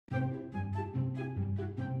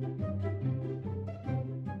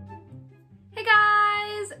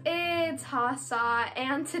it's Hasa,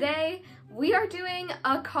 and today we are doing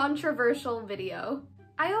a controversial video.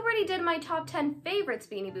 I already did my top 10 favorites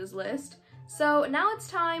Beanie Boos list, so now it's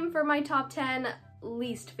time for my top 10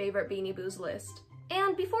 least favorite Beanie Boos list.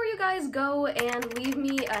 And before you guys go and leave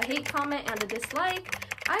me a hate comment and a dislike,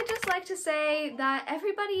 I'd just like to say that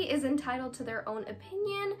everybody is entitled to their own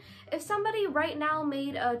opinion. If somebody right now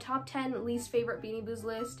made a top 10 least favorite Beanie Boos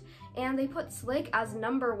list and they put Slick as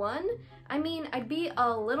number 1, I mean, I'd be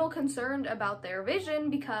a little concerned about their vision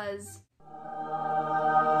because...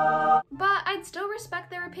 But I'd still respect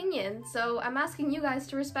their opinion, so I'm asking you guys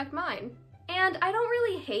to respect mine. And I don't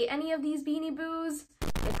really hate any of these Beanie Boos,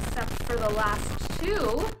 except for the last 2,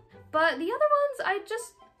 but the other ones I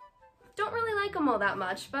just don't really like them all that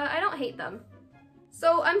much, but I don't hate them.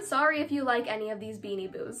 So I'm sorry if you like any of these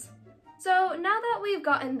Beanie Boos. So now that we've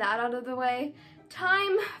gotten that out of the way,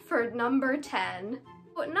 time for number 10.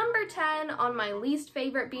 Number 10 on my least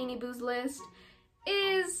favorite Beanie Boos list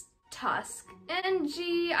is Tusk. And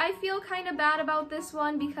gee, I feel kind of bad about this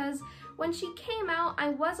one because when she came out, I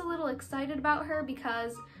was a little excited about her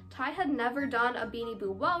because Ty had never done a Beanie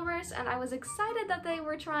Boo walrus and I was excited that they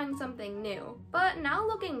were trying something new. But now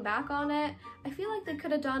looking back on it, I feel like they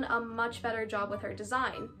could have done a much better job with her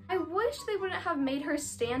design. I wish they wouldn't have made her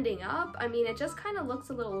standing up. I mean, it just kind of looks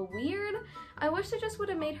a little weird. I wish they just would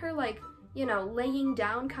have made her like, you know, laying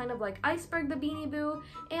down kind of like Iceberg the Beanie Boo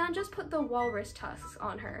and just put the walrus tusks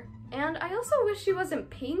on her. And I also wish she wasn't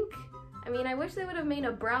pink. I mean, I wish they would have made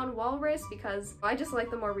a brown walrus because I just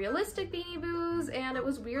like the more realistic Beanie Boos, and it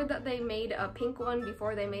was weird that they made a pink one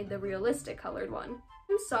before they made the realistic colored one.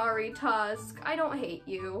 I'm sorry, Tusk. I don't hate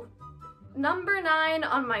you. Number 9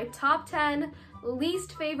 on my top 10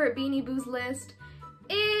 least favorite Beanie Boos list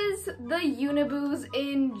is the uniboos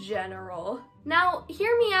in general. Now,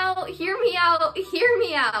 hear me out, hear me out, hear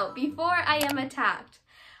me out before I am attacked.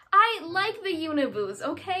 I like the uniboos,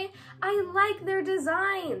 okay? I like their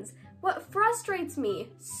designs. What frustrates me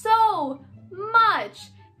so much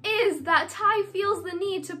is that Ty feels the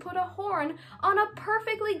need to put a horn on a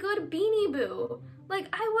perfectly good Beanie Boo. Like,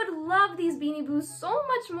 I would love these Beanie Boos so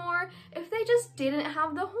much more if they just didn't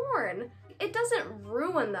have the horn. It doesn't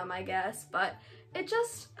ruin them, I guess, but it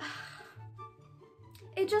just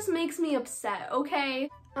makes me upset, okay?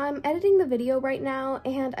 I'm editing the video right now,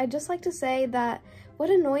 and I'd just like to say that what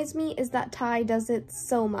annoys me is that Ty does it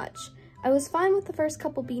so much. I was fine with the first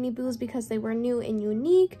couple Beanie Boos because they were new and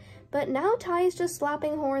unique, but now Ty is just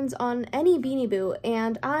slapping horns on any Beanie Boo,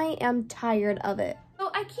 and I am tired of it.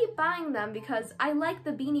 So I keep buying them because I like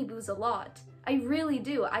the Beanie Boos a lot. I really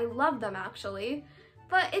do. I love them, actually.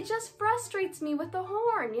 But it just frustrates me with the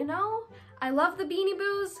horn, you know? I love the Beanie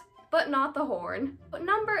Boos, but not the horn. But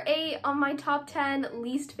number 8 on my top 10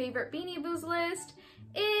 least favorite Beanie Boos list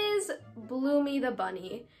is Bloomy the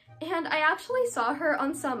Bunny. And I actually saw her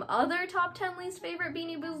on some other top 10 least favorite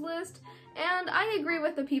Beanie Boos list, and I agree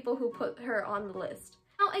with the people who put her on the list.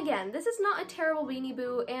 Now again, this is not a terrible Beanie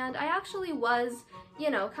Boo, and I actually was,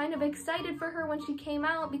 you know, kind of excited for her when she came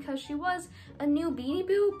out because she was a new Beanie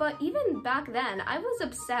Boo, but even back then, I was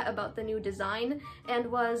upset about the new design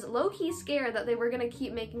and was low-key scared that they were gonna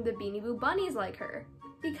keep making the Beanie Boo bunnies like her.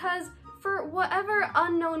 Because for whatever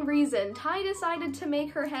unknown reason, Ty decided to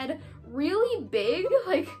make her head really big,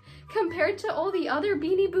 like, compared to all the other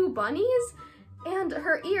Beanie Boo bunnies, and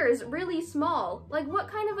her ears really small. Like, what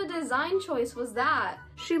kind of a design choice was that?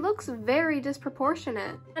 She looks very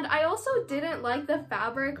disproportionate. And I also didn't like the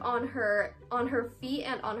fabric on her feet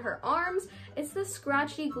and on her arms. It's the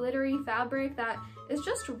scratchy, glittery fabric that is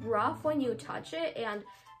just rough when you touch it, and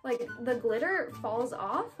like the glitter falls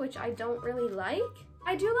off, which I don't really like.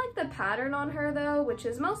 I do like the pattern on her though, which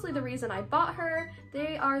is mostly the reason I bought her.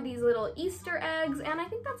 They are these little Easter eggs, and I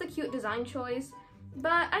think that's a cute design choice.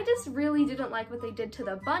 But I just really didn't like what they did to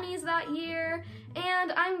the bunnies that year,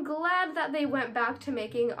 and I'm glad that they went back to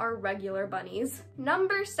making our regular bunnies.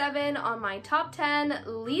 Number 7 on my top 10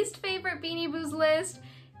 least favorite Beanie Boos list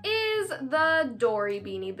is the Dory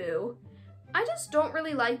Beanie Boo. I just don't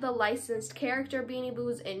really like the licensed character Beanie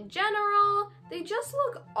Boos in general. They just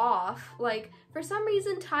look off. Like, for some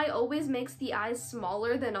reason, Ty always makes the eyes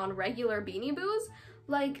smaller than on regular Beanie Boos.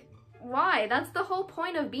 Like, why? That's the whole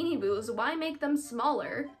point of Beanie Boos. Why make them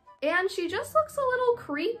smaller? And she just looks a little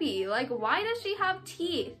creepy. Like, why does she have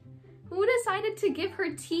teeth? Who decided to give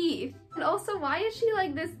her teeth? And also, why is she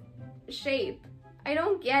like this shape? I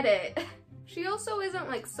don't get it. She also isn't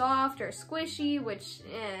like soft or squishy, which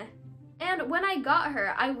And when I got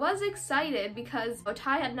her, I was excited because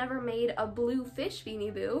Ty had never made a blue fish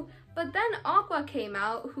Beanie Boo, but then Aqua came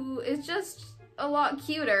out, who is just a lot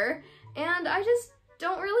cuter, and I just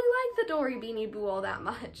don't really like the Dory Beanie Boo all that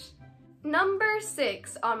much. Number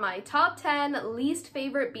 6 on my top 10 least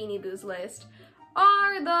favorite Beanie Boos list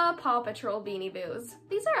are the Paw Patrol Beanie Boos.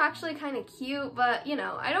 These are actually kind of cute, but you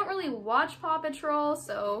know, I don't really watch Paw Patrol,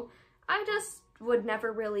 so I just would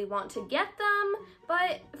never really want to get them,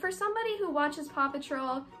 but for somebody who watches Paw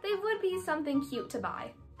Patrol, they would be something cute to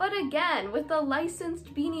buy. But again, with the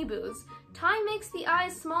licensed Beanie Boos, Ty makes the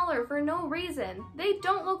eyes smaller for no reason. They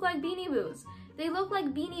don't look like Beanie Boos. They look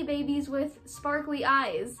like Beanie Babies with sparkly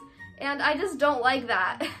eyes, and I just don't like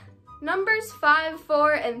that. Numbers 5,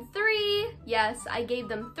 4, and 3, yes, I gave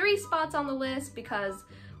them 3 spots on the list because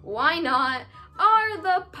why not, are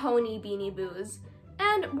the Pony Beanie Boos.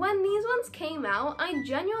 And when these ones came out, I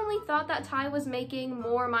genuinely thought that Ty was making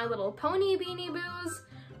more My Little Pony Beanie Boos,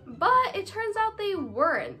 but it turns out they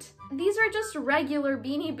weren't. These are just regular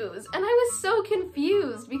Beanie Boos, and I was so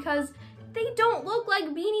confused because they don't look like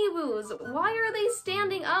Beanie Boos. Why are they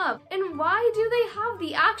standing up? And why do they have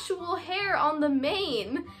the actual hair on the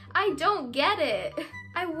mane? I don't get it.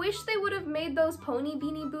 I wish they would have made those Pony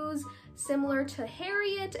Beanie Boos similar to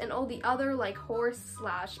Harriet and all the other like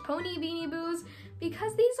horse/pony Beanie Boos,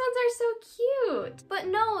 because these ones are so cute. But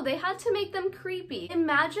no, they had to make them creepy.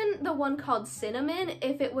 Imagine the one called Cinnamon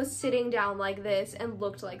if it was sitting down like this and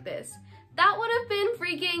looked like this. That would have been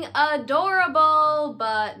freaking adorable,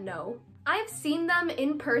 but no. I've seen them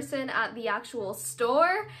in person at the actual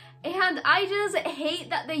store, and I just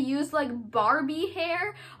hate that they use like Barbie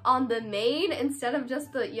hair on the mane instead of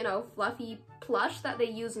just the, you know, fluffy plush that they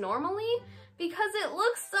use normally, because it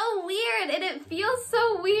looks so weird and it feels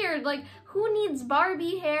so weird. Like, who needs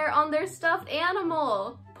Barbie hair on their stuffed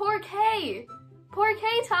animal? Poor Kay. Poor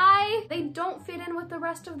Kay, Ty. They don't fit in with the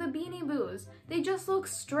rest of the Beanie Boos. They just look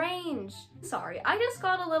strange. Sorry, I just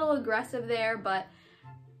got a little aggressive there, but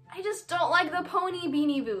I just don't like the Pony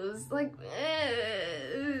Beanie Boos. Like,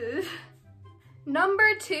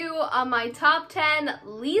 Number 2 on my top 10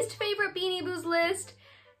 least favorite Beanie Boos list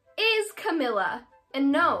is Camilla.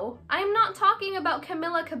 And no, I'm not talking about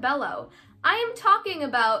Camilla Cabello. I am talking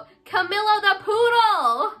about Camilla the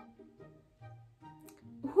Poodle!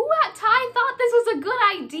 Who at Ty thought this was a good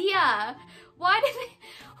idea?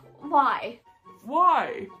 Why?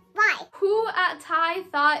 Who at Ty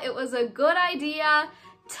thought it was a good idea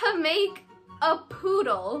to make a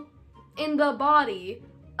poodle in the body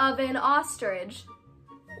of an ostrich?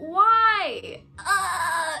 Why?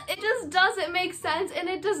 It just doesn't make sense, and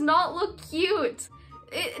it does not look cute.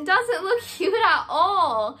 It doesn't look cute at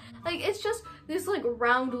all. Like, it's just this like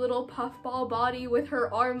round little puffball body with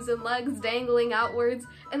her arms and legs dangling outwards,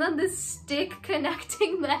 and then this stick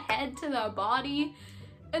connecting the head to the body,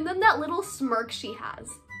 and then that little smirk she has.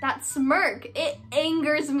 That smirk, it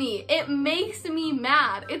angers me. It makes me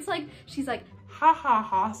mad. It's like, she's like, ha ha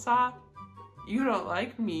ha, sa. You don't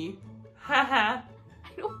like me. Ha ha. I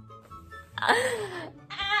don't.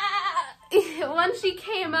 When she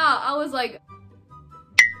came out, I was like,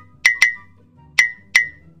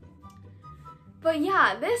 but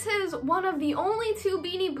yeah, this is one of the only 2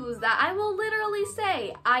 Beanie Boos that I will literally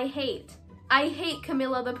say I hate. I hate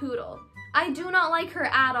Camilla the Poodle. I do not like her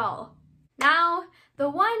at all. Now, the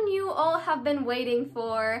one you all have been waiting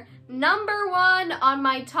for, number 1 on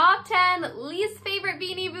my top 10 least favorite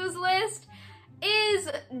Beanie Boos list is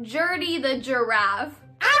Gertie the Giraffe.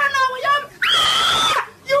 I don't know what y'all... Ah!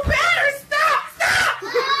 You better stop! Stop!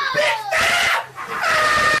 Bitch,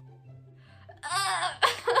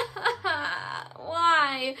 stop!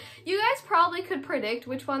 Why? You guys probably could predict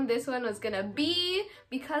which one this one was gonna be,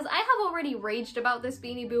 because I have already raged about this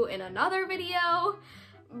Beanie Boo in another video.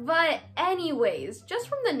 But anyways, just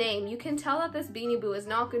from the name, you can tell that this Beanie Boo is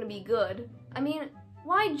not gonna be good. I mean,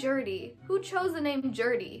 why Gertie? Who chose the name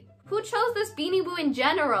Gertie? Who chose this Beanie Boo in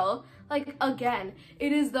general? Like, again,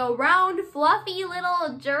 it is the round, fluffy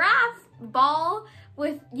little giraffe ball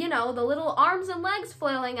with, you know, the little arms and legs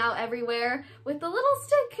flailing out everywhere, with the little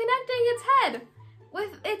stick connecting its head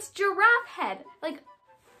with its giraffe head. Like,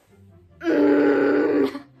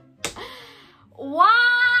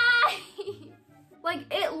 why? Like,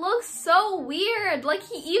 it looks so weird. Like,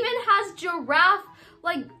 he even has giraffe,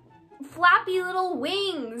 like, flappy little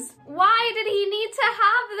wings. Why did he need to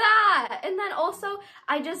have that? And then also,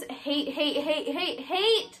 I just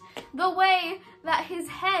hate the way that his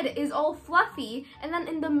head is all fluffy, and then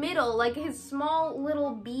in the middle, like, his small little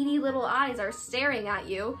beady little eyes are staring at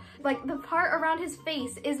you. Like, the part around his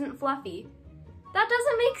face isn't fluffy. That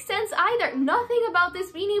doesn't make sense either. Nothing about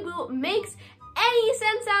this Beanie Boo makes any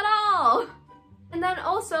sense at all. And then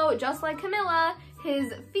also, just like Camilla,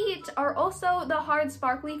 his feet are also the hard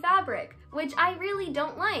sparkly fabric, which I really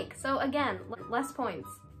don't like. So again, less points.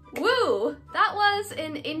 Woo! That was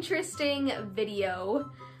an interesting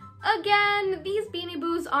video. Again, these Beanie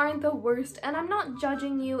Boos aren't the worst, and I'm not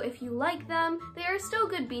judging you if you like them. They are still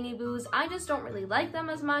good Beanie Boos. I just don't really like them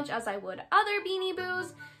as much as I would other Beanie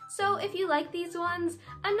Boos. So if you like these ones,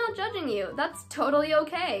 I'm not judging you. That's totally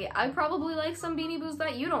okay. I probably like some Beanie Boos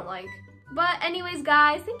that you don't like. But anyways,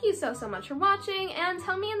 guys, thank you so much for watching, and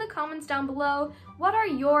tell me in the comments down below, what are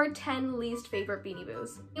your 10 least favorite Beanie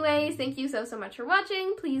Boos? Anyways, thank you so much for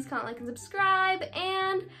watching. Please comment, like, and subscribe,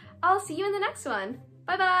 and I'll see you in the next one.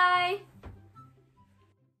 Bye-bye!